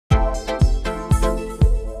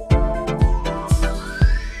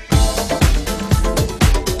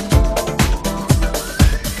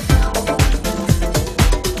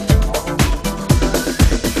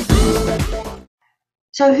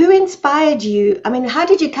So who inspired you? I mean, how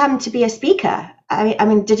did you come to be a speaker? I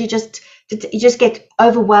mean, did you just get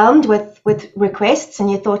overwhelmed with requests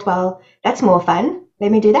and you thought, well, that's more fun.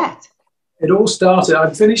 Let me do that. It all started,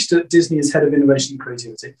 I finished at Disney as head of innovation and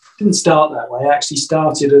creativity. Didn't start that way. I actually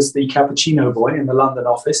started as the cappuccino boy in the London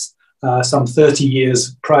office, some 30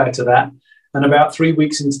 years prior to that. And about 3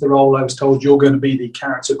 weeks into the role, I was told, you're going to be the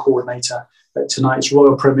character coordinator at tonight's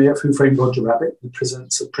royal premiere of Who Framed Roger Rabbit, the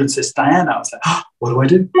presence of Princess Diana. I was like, oh, what do I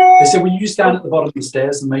do? They said, well, you stand at the bottom of the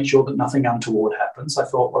stairs and make sure that nothing untoward happens. I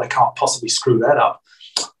thought, well, I can't possibly screw that up.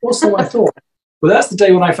 Also, I thought, well, that's the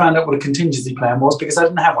day when I found out what a contingency plan was, because I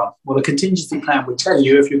didn't have one. Well, a contingency plan would tell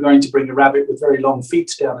you if you're going to bring a rabbit with very long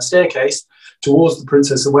feet down a staircase towards the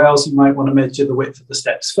Princess of Wales, you might want to measure the width of the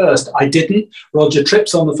steps first. I didn't. Roger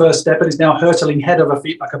trips on the first step and is now hurtling head over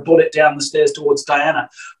feet like a bullet down the stairs towards Diana,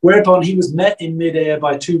 whereupon he was met in midair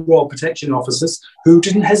by 2 Royal Protection officers who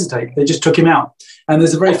didn't hesitate. They just took him out. And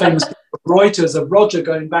there's a very famous Reuters of Roger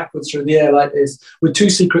going backwards through the air like this, with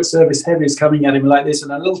 2 Secret Service heavies coming at him like this,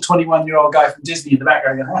 and a little 21-year-old guy from Disney in the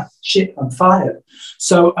background going, ah, shit, I'm fired.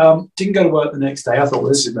 So didn't go to work the next day. I thought, well,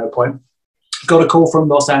 this is no point. Got a call from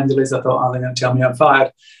Los Angeles. I thought, oh, they're going to tell me I'm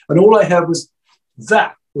fired. And all I heard was,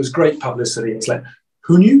 that was great publicity. It's like,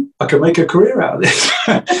 who knew I could make a career out of this?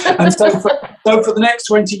 And so for the next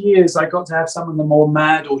 20 years, I got to have some of the more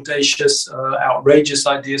mad, audacious, outrageous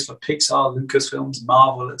ideas for Pixar, Lucasfilms,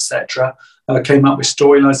 Marvel, etc. Came up with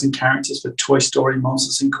storylines and characters for Toy Story,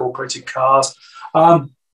 Monsters Incorporated, Cars.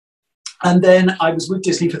 And then I was with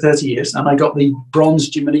Disney for 30 years, and I got the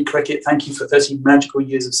bronze Jiminy Cricket "Thank you for 30 magical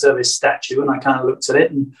years of service" statue, and I kind of looked at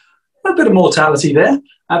it and a bit of mortality there.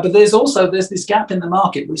 But there's this gap in the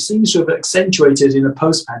market which seems to have accentuated in a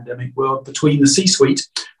post-pandemic world between the C-suite,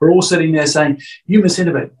 who are all sitting there saying, you must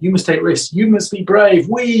innovate, you must take risks, you must be brave,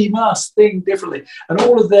 we must think differently. And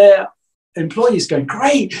all of their employees going,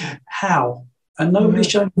 great, how? And nobody's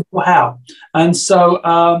showing people how. And so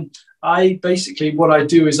I basically, what I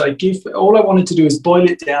do is all I wanted to do is boil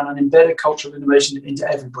it down and embed a culture of innovation into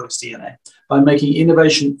everybody's DNA by making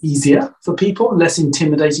innovation easier for people, less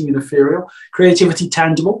intimidating and ethereal, creativity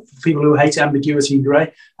tangible for people who hate ambiguity and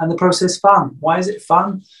grey, and the process fun. Why is it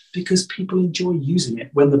fun? Because people enjoy using it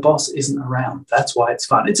when the boss isn't around. That's why it's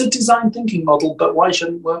fun. It's a design thinking model, but why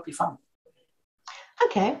shouldn't work be fun?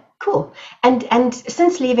 Okay, cool. And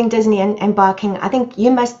since leaving Disney and embarking, I think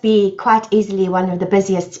you must be quite easily one of the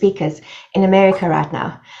busiest speakers in America right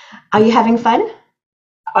now. Are you having fun?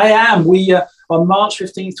 I am. On March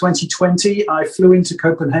 15th, 2020, I flew into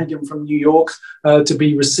Copenhagen from New York to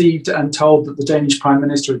be received and told that the Danish Prime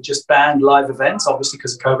Minister had just banned live events, obviously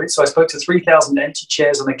because of COVID. So I spoke to 3,000 empty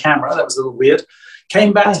chairs and a camera. That was a little weird.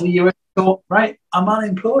 Came back to the US and thought, right, I'm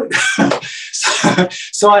unemployed.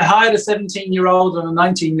 So I hired a 17-year-old and a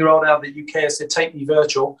 19-year-old out of the UK. I said, take me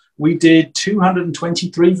virtual. We did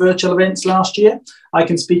 223 virtual events last year. I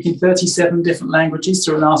can speak in 37 different languages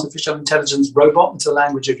through an artificial intelligence robot into the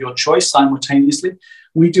language of your choice simultaneously.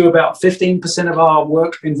 We do about 15% of our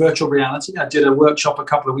work in virtual reality. I did a workshop a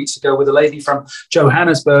couple of weeks ago with a lady from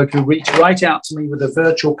Johannesburg who reached right out to me with a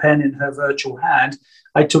virtual pen in her virtual hand.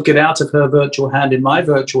 I took it out of her virtual hand in my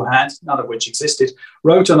virtual hand, none of which existed,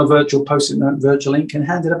 wrote on a virtual Post-it note, virtual ink, and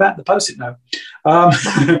handed her back the Post-it note.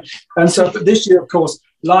 And so this year, of course,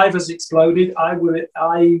 live has exploded. I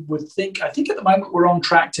think at the moment we're on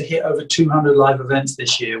track to hit over 200 live events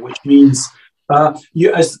this year, which means,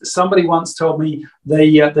 as somebody once told me,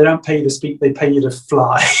 they don't pay you to speak, they pay you to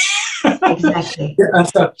fly. Exactly. And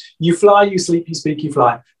so you fly, you sleep, you speak, you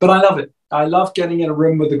fly. But I love it. I love getting in a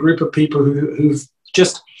room with a group of people who've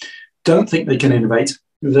just don't think they can innovate.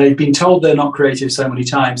 They've been told they're not creative so many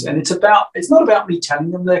times. And it's not about me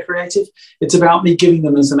telling them they're creative. It's about me giving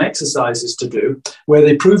them some exercises to do where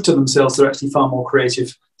they prove to themselves they're actually far more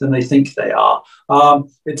creative than they think they are.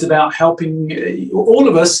 It's about helping all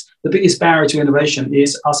of us. The biggest barrier to innovation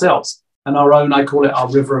is ourselves. And our own, I call it our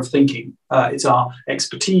river of thinking. It's our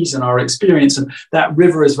expertise and our experience. And that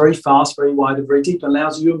river is very fast, very wide, and very deep, and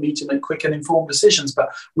allows you and me to make quick and informed decisions.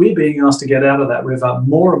 But we're being asked to get out of that river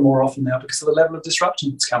more and more often now because of the level of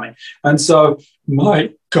disruption that's coming. And so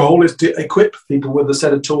my goal is to equip people with a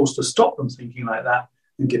set of tools to stop them thinking like that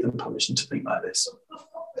and give them permission to think like this.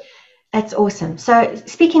 That's awesome. So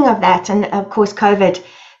speaking of that, and of course, COVID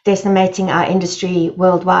decimating our industry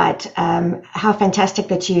worldwide, how fantastic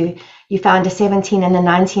that you found a 17 and a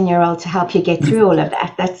 19-year-old to help you get through all of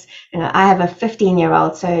that. That's, I have a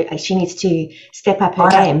 15-year-old, so she needs to step up her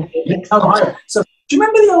game. So do you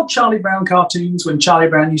remember the old Charlie Brown cartoons when Charlie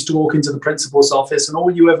Brown used to walk into the principal's office and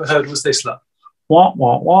all you ever heard was this, look? No,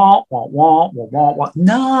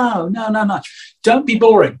 no, no, no. Don't be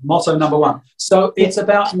boring. Motto number one. So it's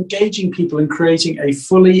about engaging people and creating a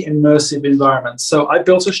fully immersive environment. So I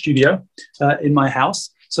built a studio in my house.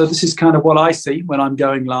 So this is kind of what I see when I'm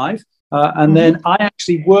going live. And then I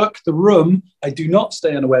actually work the room. I do not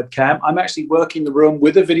stay on a webcam. I'm actually working the room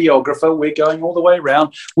with a videographer. We're going all the way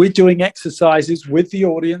around. We're doing exercises with the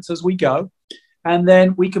audience as we go. And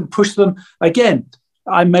then we can push them. Again,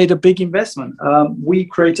 I made a big investment. We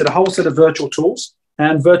created a whole set of virtual tools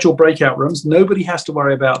and virtual breakout rooms. Nobody has to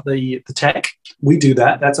worry about the tech. We do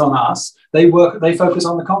that. That's on us. They focus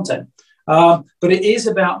on the content. But it is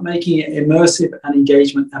about making it immersive and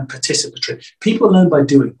engagement and participatory. People learn by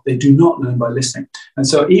doing. They do not learn by listening. And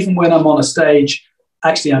so even when I'm on a stage,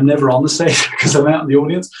 actually, I'm never on the stage because I'm out in the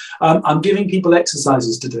audience, I'm giving people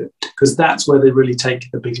exercises to do because that's where they really take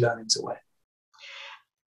the big learnings away.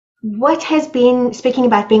 What has been, speaking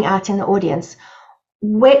about being out in the audience,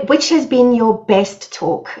 which has been your best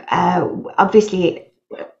talk? Obviously,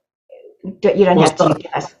 you don't have to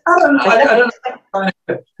give us. I don't know.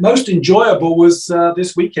 Most enjoyable was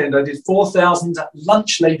this weekend. I did 4,000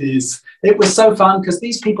 lunch ladies. It was so fun because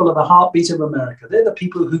these people are the heartbeat of America. They're the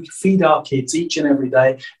people who feed our kids each and every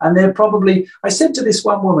day. And they're probably, I said to this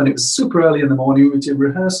one woman, it was super early in the morning, we did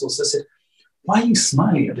rehearsals. I said, why are you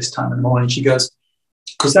smiling at this time in the morning? She goes,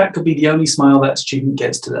 because that could be the only smile that student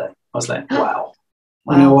gets today. I was like, wow.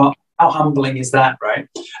 You know what? How humbling is that, right?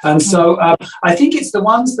 And so I think it's the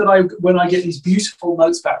ones that when I get these beautiful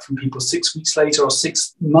notes back from people 6 weeks later or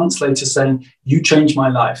 6 months later saying, you changed my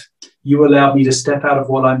life. You allowed me to step out of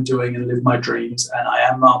what I'm doing and live my dreams. And I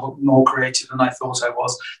am more creative than I thought I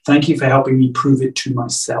was. Thank you for helping me prove it to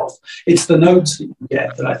myself. It's the notes that you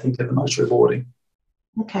get that I think are the most rewarding.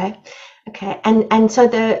 Okay.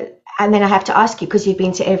 And then I have to ask you, because you've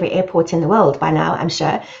been to every airport in the world by now, I'm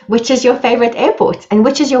sure, which is your favorite airport and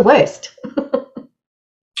which is your worst?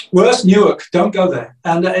 Worst, Newark. Don't go there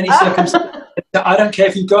under any circumstance. I don't care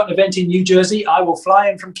if you've got an event in New Jersey. I will fly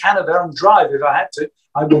in from Canada and drive if I had to.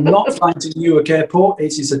 I will not fly into Newark Airport.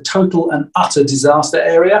 It is a total and utter disaster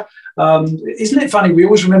area. Isn't it funny? We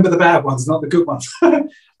always remember the bad ones, not the good ones.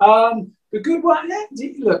 The good one,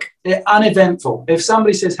 look, uneventful. If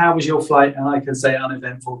somebody says, how was your flight? And I can say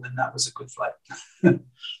uneventful, then that was a good flight.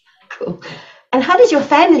 Cool. And how does your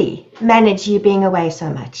family manage you being away so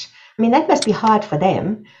much? I mean, that must be hard for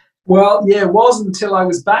them. Well, yeah, it was until I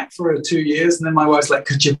was back for 2 years. And then my wife's like,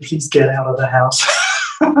 could you please get out of the house?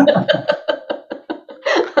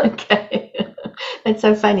 Okay. That's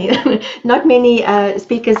so funny. Not many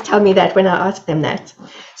speakers tell me that when I ask them that.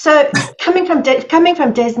 So coming from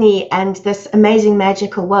Disney and this amazing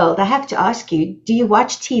magical world, I have to ask you, do you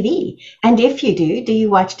watch TV? And if you do you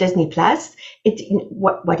watch Disney Plus?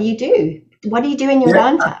 What do you do? What do you do in your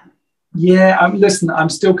downtime? Yeah, listen, I'm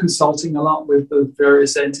still consulting a lot with the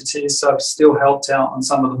various entities. So I've still helped out on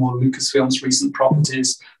some of the more Lucasfilm's recent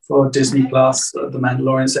properties for Disney Plus, The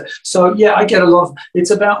Mandalorian. So yeah, I get a lot of,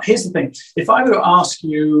 it's about, here's the thing. If I were to ask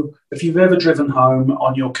you if you've ever driven home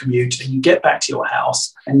on your commute and you get back to your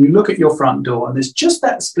house and you look at your front door and there's just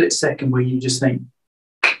that split second where you just think,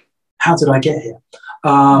 how did I get here?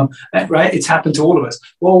 Right? It's happened to all of us.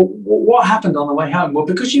 Well, what happened on the way home? Well,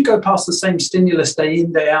 because you go past the same stimulus day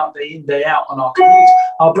in, day out on our commute,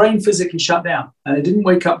 our brain physically shut down and it didn't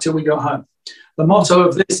wake up till we got home. The motto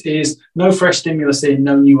of this is no fresh stimulus in,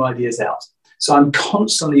 no new ideas out. So I'm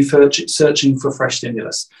constantly searching for fresh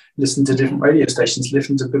stimulus. Listen to different radio stations,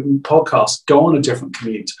 listen to different podcasts, go on a different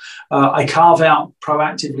commute. I carve out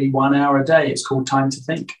proactively 1 hour a day. It's called time to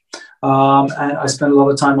think. And I spend a lot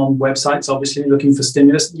of time on websites, obviously looking for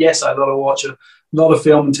stimulus. Yes, I love to watch a lot of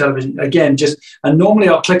film and television. Again, and normally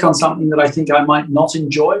I'll click on something that I think I might not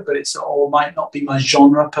enjoy, but or might not be my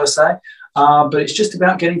genre per se. But it's just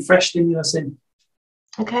about getting fresh stimulus in.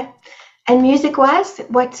 Okay. And music-wise,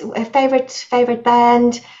 what's a favorite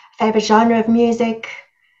band, favorite genre of music,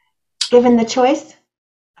 given the choice?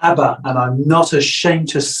 ABBA, and I'm not ashamed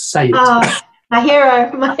to say it. Oh, my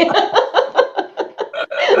hero.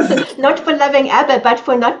 Not for loving ABBA, but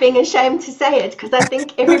for not being ashamed to say it, because I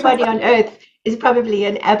think everybody on earth is probably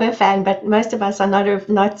an ABBA fan, but most of us are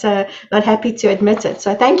not happy to admit it.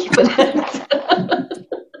 So thank you for that.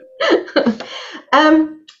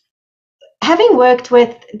 Having worked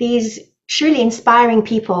with these truly inspiring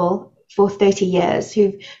people for 30 years,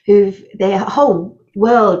 who've their whole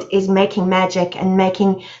world is making magic and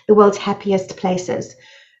making the world's happiest places,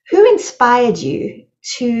 who inspired you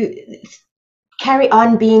to carry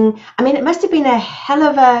on being? I mean, it must have been a hell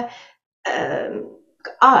of a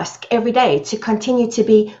ask every day to continue to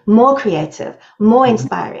be more creative, more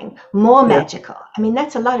inspiring, more magical? I mean,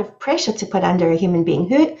 that's a lot of pressure to put under a human being.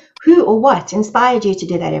 Who or what inspired you to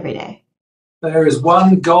do that every day? There is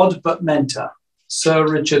one God but mentor, Sir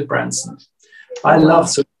Richard Branson. I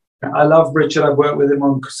love Richard. I've worked with him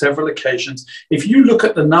on several occasions. If you look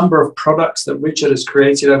at the number of products that Richard has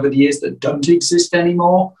created over the years that don't exist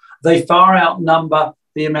anymore, they far outnumber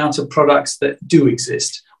the amount of products that do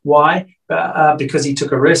exist. Why? Because he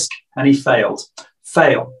took a risk and he failed.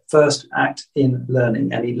 Fail, first act in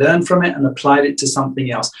learning. And he learned from it and applied it to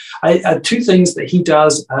something else. Two things that he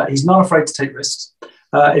does. He's not afraid to take risks.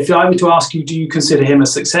 If I were to ask you, do you consider him a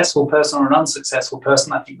successful person or an unsuccessful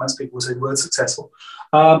person? I think most people would say the word successful.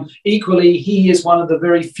 Equally, he is one of the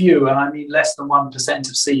very few, and I mean less than 1%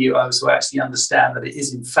 of CEOs who actually understand that it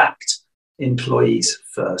is in fact employees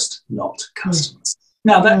first, not customers.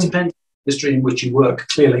 Now, that depends on the industry in which you work,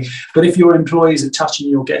 clearly. But if your employees are touching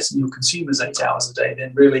your guests and your consumers 8 hours a day,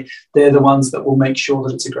 then really they're the ones that will make sure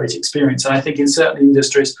that it's a great experience. And I think in certain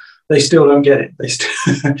industries, they still don't get it.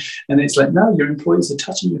 And it's like, no, your employees are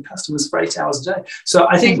touching your customers for 8 hours a day. So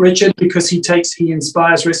I think Richard, because he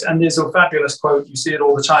inspires risk, and there's a fabulous quote, you see it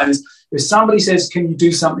all the time, is if somebody says, can you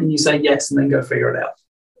do something? You say yes, and then go figure it out.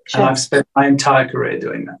 Sure. And I've spent my entire career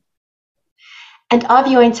doing that. And of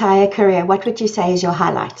your entire career, what would you say is your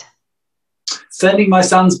highlight? Sending my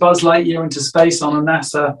son's Buzz Lightyear into space on a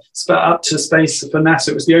NASA, up to space for NASA.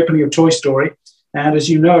 It was the opening of Toy Story. And as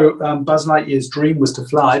you know, Buzz Lightyear's dream was to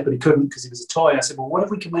fly, but he couldn't because he was a toy. I said, well, what if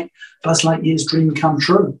we can make Buzz Lightyear's dream come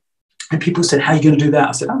true? And people said, how are you going to do that?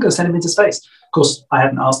 I said, I'm going to send him into space. Of course, I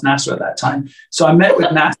hadn't asked NASA at that time. So I met with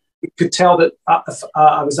NASA. You could tell that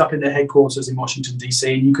I was up in their headquarters in Washington,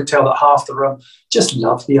 D.C., and you could tell that half the room just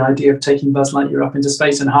loved the idea of taking Buzz Lightyear up into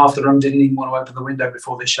space, and half the room didn't even want to open the window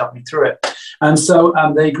before they shoved me through it. And so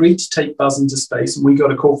they agreed to take Buzz into space, and we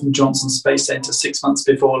got a call from Johnson Space Center 6 months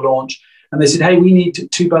before launch. And they said, hey, we need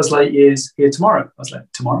 2 Buzz Lightyears here tomorrow. I was like,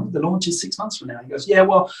 tomorrow? The launch is 6 months from now. He goes, yeah,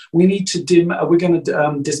 well, we need to we're going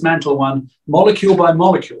to dismantle one molecule by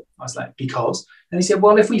molecule. I was like, because? And he said,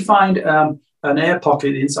 well, if we find an air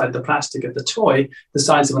pocket inside the plastic of the toy the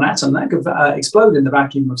size of an atom, that could explode in the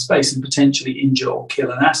vacuum of space and potentially injure or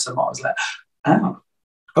kill an atom. I was like, oh,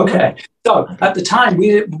 okay. So at the time,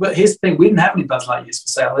 but here's the thing, we didn't have any Buzz Lightyears for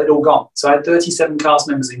sale. They'd all gone. So I had 37 cast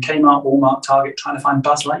members in Kmart, Walmart, Target trying to find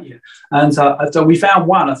Buzz Lightyear. And so we found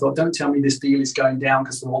one. I thought, don't tell me this deal is going down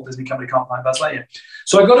because the Walt Disney Company can't find Buzz Lightyear.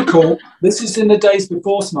 So I got a call. This is in the days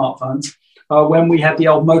before smartphones, when we had the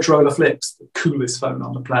old Motorola Flips, the coolest phone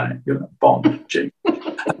on the planet, bomb, G.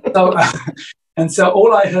 And so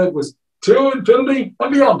all I heard was, to infinity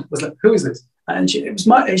and beyond. I was like, who is this? And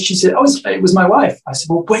she said, oh, it was my wife. I said,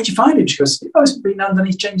 well, where'd you find him? She goes, oh, he's been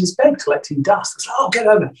underneath James's bed collecting dust. I was like, oh, get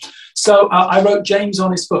over. So I wrote James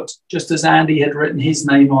on his foot, just as Andy had written his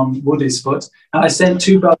name on Woody's foot. And I sent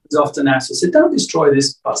 2 buzzes off to NASA. I said, don't destroy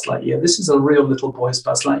this Buzz Lightyear. This is a real little boy's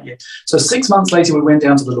Buzz Lightyear. So 6 months later, we went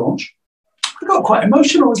down to the launch. I got quite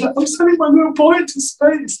emotional. I was like, I'm sending my little boy into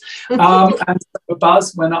space. And so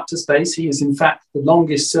Buzz went up to space. He is, in fact, the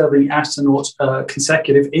longest-serving astronaut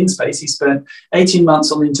consecutive in space. He spent 18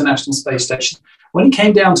 months on the International Space Station. When he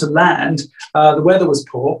came down to land, the weather was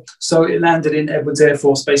poor, so it landed in Edwards Air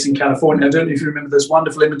Force Base in California. I don't know if you remember those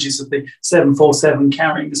wonderful images of the 747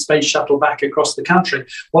 carrying the space shuttle back across the country.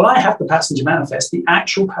 Well, I have the passenger manifest, the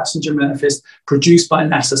actual passenger manifest produced by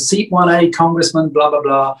NASA. Seat 1A, Congressman, blah, blah,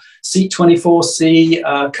 blah. Seat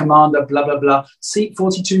 24C, Commander, blah, blah, blah. Seat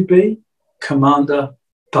 42B, Commander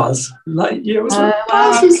Buzz Lightyear. Was like,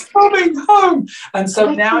 Buzz is coming home. And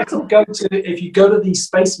so now if you go to the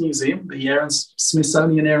Space Museum, the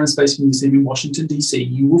Smithsonian Air and Space Museum in Washington, D.C.,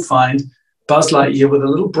 you will find Buzz Lightyear with a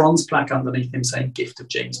little bronze plaque underneath him saying, gift of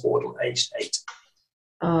James Wardle, aged 8.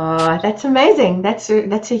 Oh, that's amazing. That's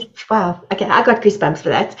wow. Okay, I got goosebumps for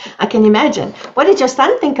that. I can imagine. What did your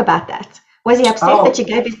son think about that? Was he upset that you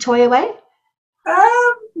gave his toy away?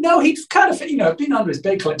 No, he's kind of, been under his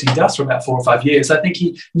bed collecting dust for about 4 or 5 years. I think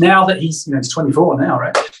now that he's 24 now,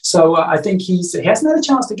 right? So I think he hasn't had a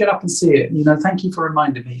chance to get up and see it. Thank you for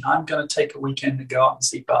reminding me. I'm going to take a weekend to go up and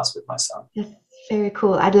see Buzz with my son. That's very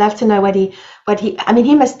cool. I'd love to know what he. I mean,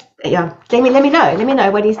 he must. Yeah. Let me know. Let me know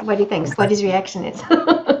what he thinks. What his reaction is.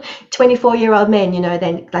 24-year-old men,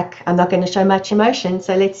 then I'm not going to show much emotion.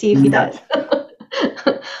 So let's see if he does.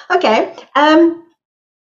 Okay.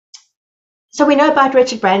 So we know about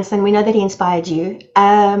Richard Branson. We know that he inspired you.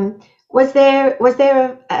 Was there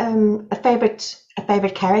a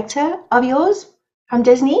favorite character of yours from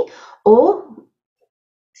Disney, or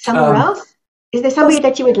somewhere else? Is there somebody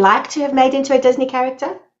that you would like to have made into a Disney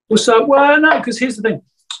character? No, because here's the thing.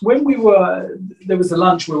 when there was the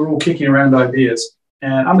lunch, we were all kicking around ideas.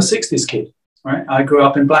 And I'm a 60s kid, right? I grew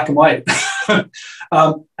up in black and white.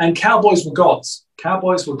 And cowboys were gods.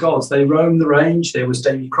 Cowboys were gods. They roamed the range. There was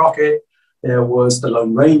Davy Crockett. There was the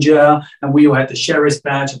Lone Ranger. And we all had the sheriff's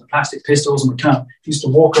badge and the plastic pistols. And we kind of used to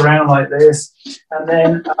walk around like this. And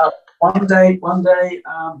then one day,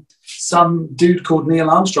 some dude called Neil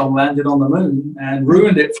Armstrong landed on the moon and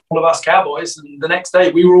ruined it for all of us cowboys. And the next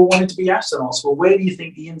day, we were all wanting to be astronauts. Well, where do you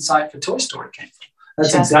think the insight for Toy Story came from?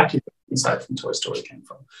 That's exactly where the insight from Toy Story came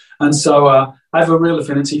from. And so I have a real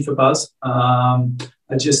affinity for Buzz.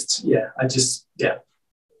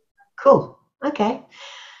 Cool. Okay.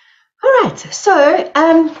 All right. So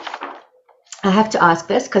I have to ask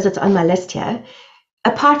this because it's on my list here.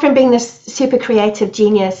 Apart from being this super creative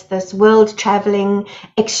genius, this world traveling,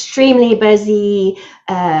 extremely busy,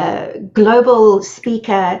 global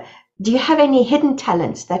speaker, do you have any hidden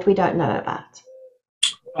talents that we don't know about?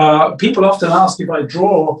 People often ask if I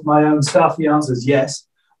draw my own stuff. The answer is yes.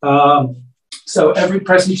 So every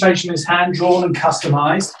presentation is hand drawn and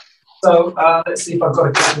customized. So let's see if I've got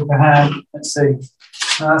a picture of a hand. Let's see.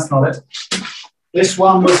 No, that's not it. This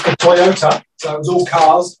one was for Toyota. So it was all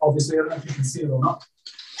cars, obviously. I don't know if you can see it or not.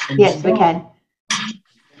 Yes, we can.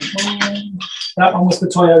 That one was for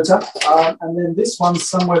Toyota. And then this one's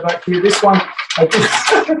somewhere back here. This one, I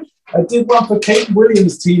did one for Kate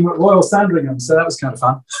Williams' team at Royal Sandringham. So that was kind of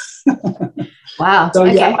fun. Wow. So,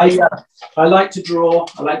 okay. yeah, I like to draw.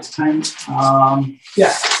 I like to paint.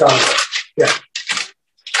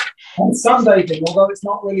 And sunbathing, although it's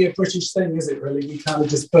not really a British thing, is it really? We kind of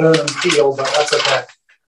just burn and feel, but that's okay.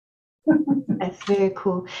 That's very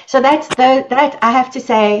cool. So that I have to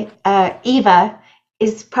say, Eva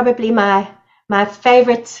is probably my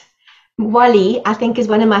favorite. Wall-E, I think, is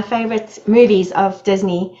one of my favorite movies of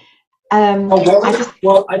Disney. I think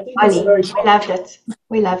Wall-E.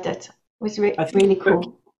 We loved it. It was really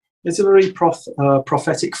cool. It's a very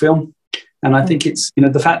prophetic film. And I think it's,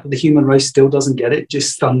 the fact that the human race still doesn't get it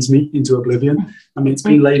just stuns me into oblivion. I mean, it's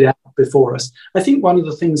been laid out before us. I think one of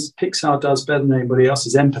the things Pixar does better than anybody else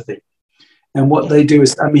is empathy. And what they do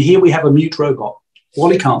is, here we have a mute robot.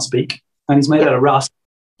 Wall-E can't speak, and he's made out of rust.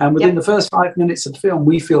 And within the first 5 minutes of the film,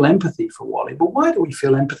 we feel empathy for Wall-E. But why do we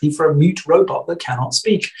feel empathy for a mute robot that cannot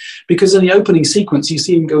speak? Because in the opening sequence, you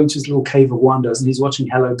see him go into his little cave of wonders, and he's watching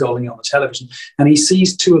Hello, Dolly on the television, and he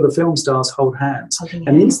sees two of the film stars hold hands.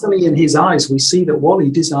 And instantly in his eyes, we see that Wall-E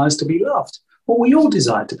desires to be loved. Well, we all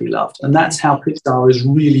desire to be loved. And that's how Pixar is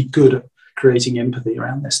really good at creating empathy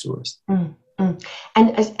around their stories.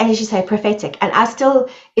 And as you say, prophetic. And I still,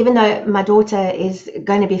 even though my daughter is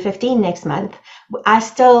going to be 15 next month, I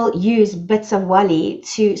still use bits of Wall-E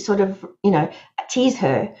to sort of, tease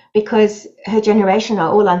her, because her generation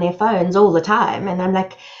are all on their phones all the time. And I'm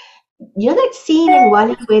like, that scene in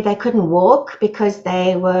Wall-E where they couldn't walk because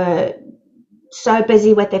they were so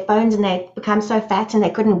busy with their phones and they become so fat and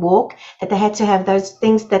they couldn't walk that they had to have those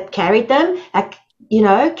things that carried them, like,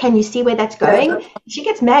 can you see where that's going? She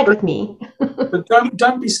gets mad with me. But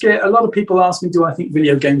don't be scared. A lot of people ask me, do I think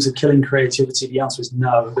video games are killing creativity? The answer is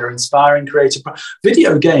no. They're inspiring creative.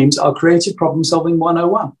 Video games are creative problem solving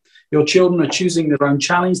 101. Your children are choosing their own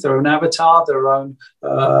challenge, their own avatar, their own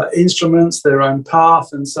instruments, their own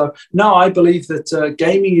path. And so, no, I believe that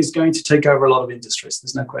gaming is going to take over a lot of industries.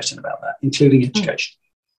 There's no question about that, including education.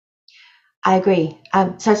 I agree.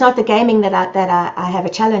 So it's not the gaming that I have a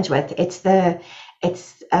challenge with. It's dare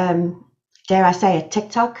I say it,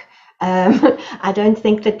 TikTok. I don't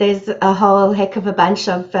think that there's a whole heck of a bunch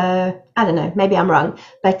of, I don't know, maybe I'm wrong,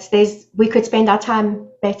 but we could spend our time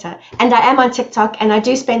better. And I am on TikTok and I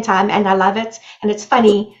do spend time and I love it and it's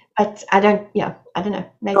funny, but I don't know.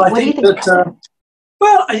 Maybe. What do you think?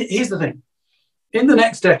 Here's the thing. In the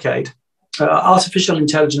next decade, artificial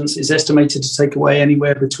intelligence is estimated to take away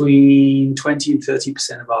anywhere between 20 and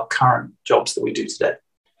 30% of our current jobs that we do today.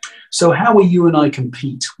 So how will you and I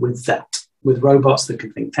compete with that, with robots that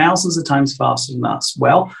can think thousands of times faster than us?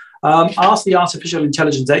 Well, ask the artificial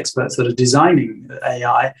intelligence experts that are designing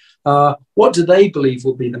AI, what do they believe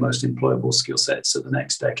will be the most employable skill sets of the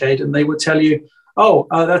next decade? And they would tell you,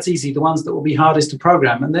 that's easy, the ones that will be hardest to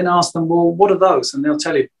program. And then ask them, well, what are those? And they'll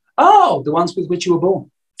tell you, the ones with which you were born.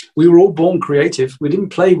 We were all born creative. We didn't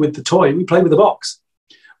play with the toy. We played with the box.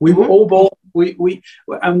 We were all born.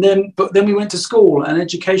 But then we went to school and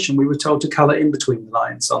education. We were told to colour in between the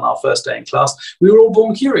lines on our first day in class. We were all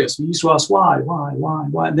born curious. We used to ask why.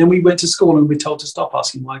 And then we went to school and we were told to stop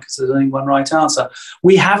asking why, because there's only one right answer.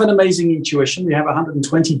 We have an amazing intuition. We have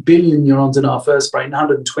 120 billion neurons in our first brain,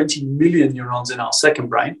 120 million neurons in our second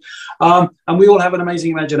brain, and we all have an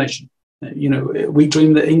amazing imagination. We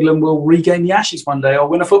dream that England will regain the Ashes one day or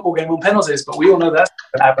win a football game on penalties, but we all know that's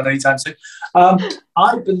not going to happen anytime soon.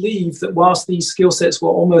 I believe that whilst these skill sets were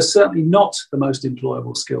almost certainly not the most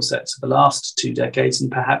employable skill sets of the last 2 decades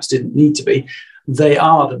and perhaps didn't need to be, they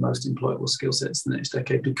are the most employable skill sets the next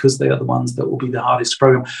decade because they are the ones that will be the hardest to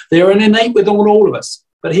program. They are an innate with all of us.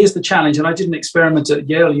 But here's the challenge, and I did an experiment at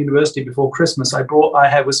Yale University before Christmas. I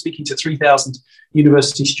was speaking to 3,000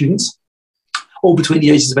 university students, all between the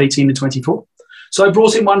ages of 18 and 24. So I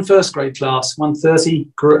brought in one first grade class, a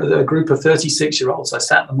group of 36-year-olds. I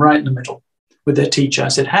sat them right in the middle with their teacher. I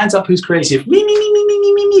said, hands up, who's creative? Me, me, me, me, me,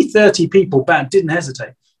 me, me, me. 30 people, bam, didn't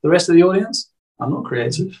hesitate. The rest of the audience, I'm not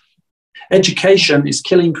creative. Education is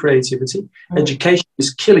killing creativity. Education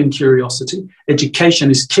is killing curiosity.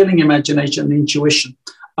 Education is killing imagination and intuition.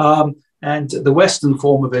 And the Western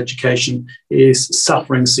form of education is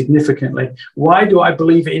suffering significantly. Why do I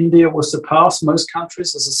believe India will surpass most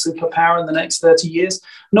countries as a superpower in the next 30 years?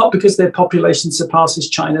 Not because their population surpasses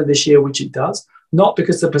China this year, which it does. Not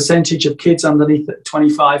because the percentage of kids underneath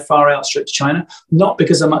 25 far outstrips China. Not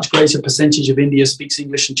because a much greater percentage of India speaks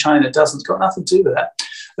English and China doesn't. It's got nothing to do with that.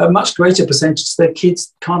 A much greater percentage of their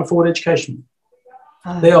kids can't afford education.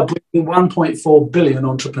 They are bringing 1.4 billion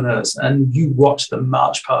entrepreneurs, and you watch them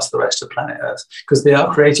march past the rest of planet Earth because they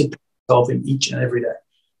are creative solving each and every day.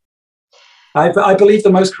 I believe the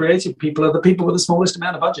most creative people are the people with the smallest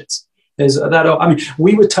amount of budgets.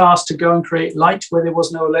 We were tasked to go and create light where there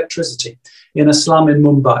was no electricity in a slum in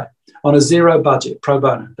Mumbai on a zero budget, pro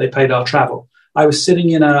bono. They paid our travel. I was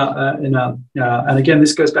sitting and again,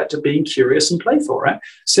 this goes back to being curious and playful, right?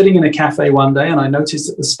 Sitting in a cafe one day, and I noticed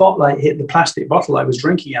that the spotlight hit the plastic bottle I was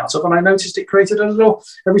drinking out of, and I noticed it created a little,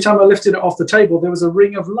 every time I lifted it off the table, there was a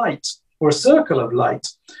ring of light or a circle of light.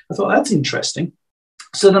 I thought, that's interesting.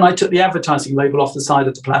 So then I took the advertising label off the side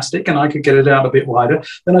of the plastic and I could get it out a bit wider.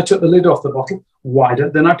 Then I took the lid off the bottle, wider.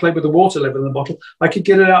 Then I played with the water level in the bottle. I could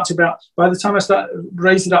get it out to about, by the time I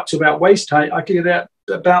raised it up to about waist height, I could get it out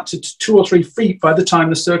about to 2 or 3 feet by the time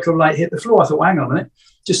the circle of light hit the floor. I thought, well, hang on a minute,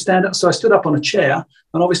 just stand up. So I stood up on a chair,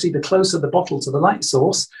 and obviously the closer the bottle to the light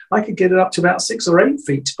source, I could get it up to about 6 or 8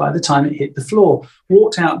 feet by the time it hit the floor.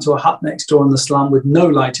 Walked out to a hut next door in the slum with no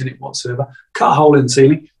light in it whatsoever, cut a hole in the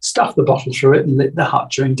ceiling, stuffed the bottle through it and lit the hut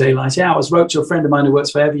during daylight hours. Wrote to a friend of mine who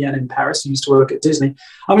works for Evian in Paris, who used to work at Disney.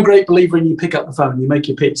 I'm a great believer in you pick up the phone, you make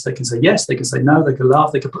your pitch. They can say yes, they can say no, they can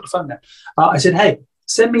laugh, they can put the phone down. I said, hey,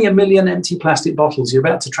 send me 1 million empty plastic bottles. You're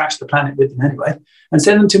about to trash the planet with them anyway. And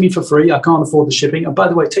send them to me for free. I can't afford the shipping. And by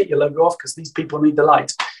the way, take your logo off because these people need the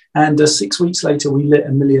light. And 6 weeks later, we lit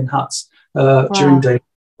 1 million huts during daylight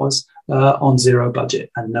hours on zero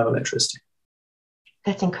budget and no electricity.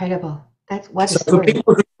 That's incredible. That's what a so story. For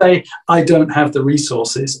people who say, I don't have the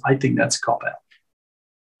resources, I think that's a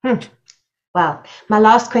cop-out. Well, my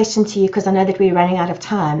last question to you, because I know that we're running out of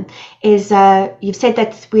time, is you've said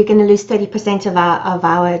that we're going to lose 30% of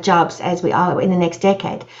our jobs as we are in the next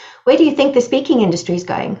decade. Where do you think the speaking industry is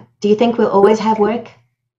going? Do you think we'll always have work?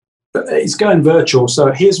 It's going virtual.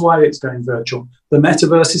 So here's why it's going virtual. The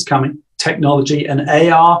metaverse is coming. Technology and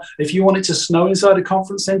AR. If you want it to snow inside a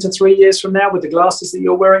conference center 3 years from now with the glasses that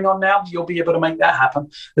you're wearing on now, you'll be able to make that happen.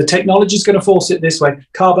 The technology is going to force it this way.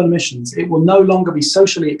 Carbon emissions. It will no longer be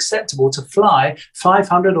socially acceptable to fly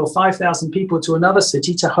 500 or 5,000 people to another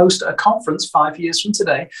city to host a conference 5 years from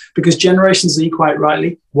today, because Generation Z, quite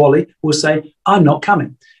rightly, Wally, will say, I'm not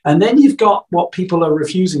coming. And then you've got what people are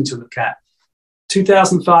refusing to look at.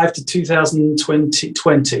 2005 to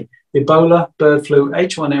 2020. Ebola, bird flu,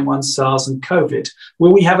 H1N1, SARS, and COVID.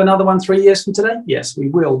 Will we have another one 3 years from today? Yes, we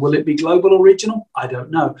will. Will it be global or regional? I don't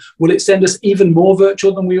know. Will it send us even more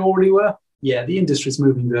virtual than we already were? Yeah, the industry's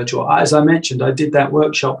moving virtual. As I mentioned, I did that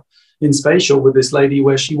workshop in Spatial with this lady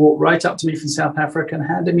where she walked right up to me from South Africa and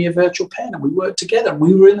handed me a virtual pen, and we worked together, and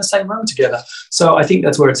we were in the same room together. So I think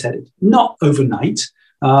that's where it's headed. Not overnight.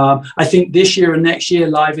 I think this year and next year,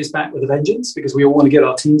 live is back with a vengeance because we all want to get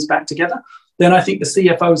our teams back together. Then I think the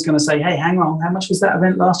CFO is going to say, hey, hang on, how much was that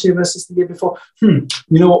event last year versus the year before? You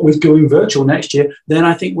know what, we're going virtual next year. Then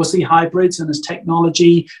I think we'll see hybrids, and as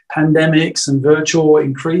technology, pandemics and virtual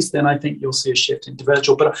increase, then I think you'll see a shift into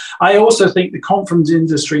virtual. But I also think the conference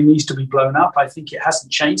industry needs to be blown up. I think it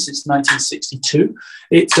hasn't changed since 1962.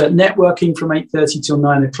 It's networking from 8:30 till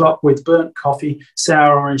 9 o'clock with burnt coffee,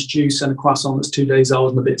 sour orange juice, and a croissant that's 2 days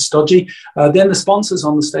old and a bit stodgy. Then the sponsors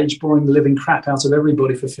on the stage boring the living crap out of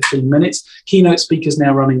everybody for 15 minutes. Keynote speakers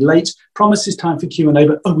now running late. Promises time for Q&A,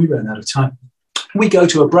 but we ran out of time. We go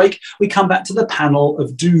to a break. We come back to the panel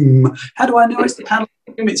of doom. How do I know it's the panel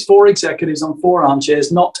of doom? It's 4 executives on 4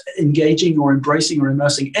 armchairs, not engaging or embracing or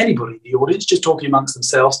immersing anybody in the audience, just talking amongst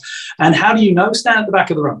themselves. And how do you know? Stand at the back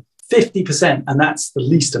of the room. 50%, and that's the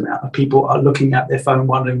least amount of people are looking at their phone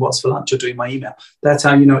wondering what's for lunch or doing my email. That's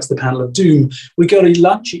how you know it's the panel of doom. We go to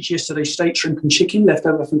lunch, each yesterday steak, shrimp and chicken left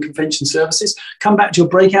over from convention services. Come back to your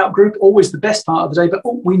breakout group, always the best part of the day, but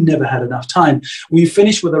we never had enough time. We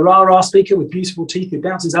finish with a rah-rah speaker with beautiful teeth who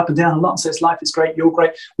bounces up and down a lot and says life is great, you're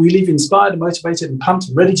great. We leave inspired and motivated and pumped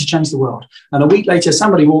and ready to change the world. And a week later,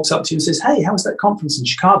 somebody walks up to you and says, hey, how was that conference in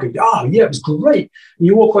Chicago? Oh, yeah, it was great. And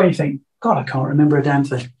you walk away and you think, God, I can't remember a damn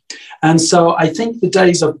thing. And so I think the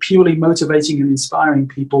days of purely motivating and inspiring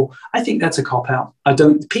people, I think that's a cop-out.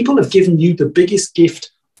 People have given you the biggest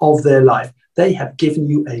gift of their life. They have given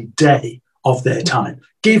you a day of their time.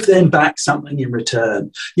 Give them back something in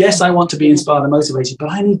return. Yes, I want to be inspired and motivated,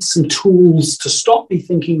 but I need some tools to stop me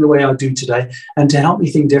thinking the way I do today and to help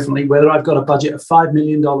me think differently, whether I've got a budget of $5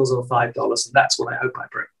 million or $5. And that's what I hope I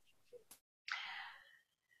bring.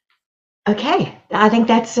 Okay, I think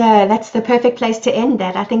that's the perfect place to end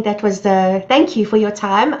that. I think that was thank you for your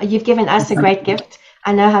time. You've given us a great gift.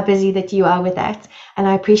 I know how busy that you are with that, and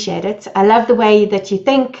I appreciate it. I love the way that you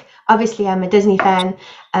think. Obviously, I'm a Disney fan.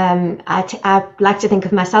 I like to think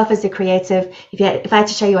of myself as a creative. If I had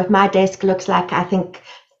to show you what my desk looks like, I think,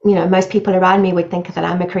 most people around me would think that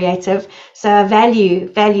I'm a creative. So I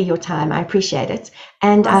value your time. I appreciate it.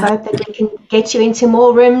 And I hope that we can get you into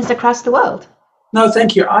more rooms across the world. No,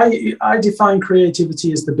 thank you. I define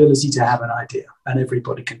creativity as the ability to have an idea, and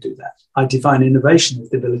everybody can do that. I define innovation as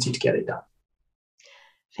the ability to get it done.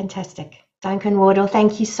 Fantastic. Duncan Wardle,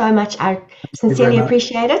 thank you so much. I sincerely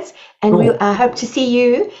appreciate it. And cool. I hope to see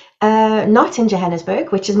you, not in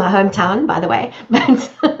Johannesburg, which is my hometown, by the way,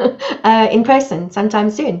 but in person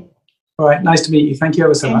sometime soon. All right. Nice to meet you. Thank you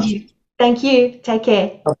ever so much. Thank you. Take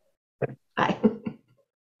care. Bye.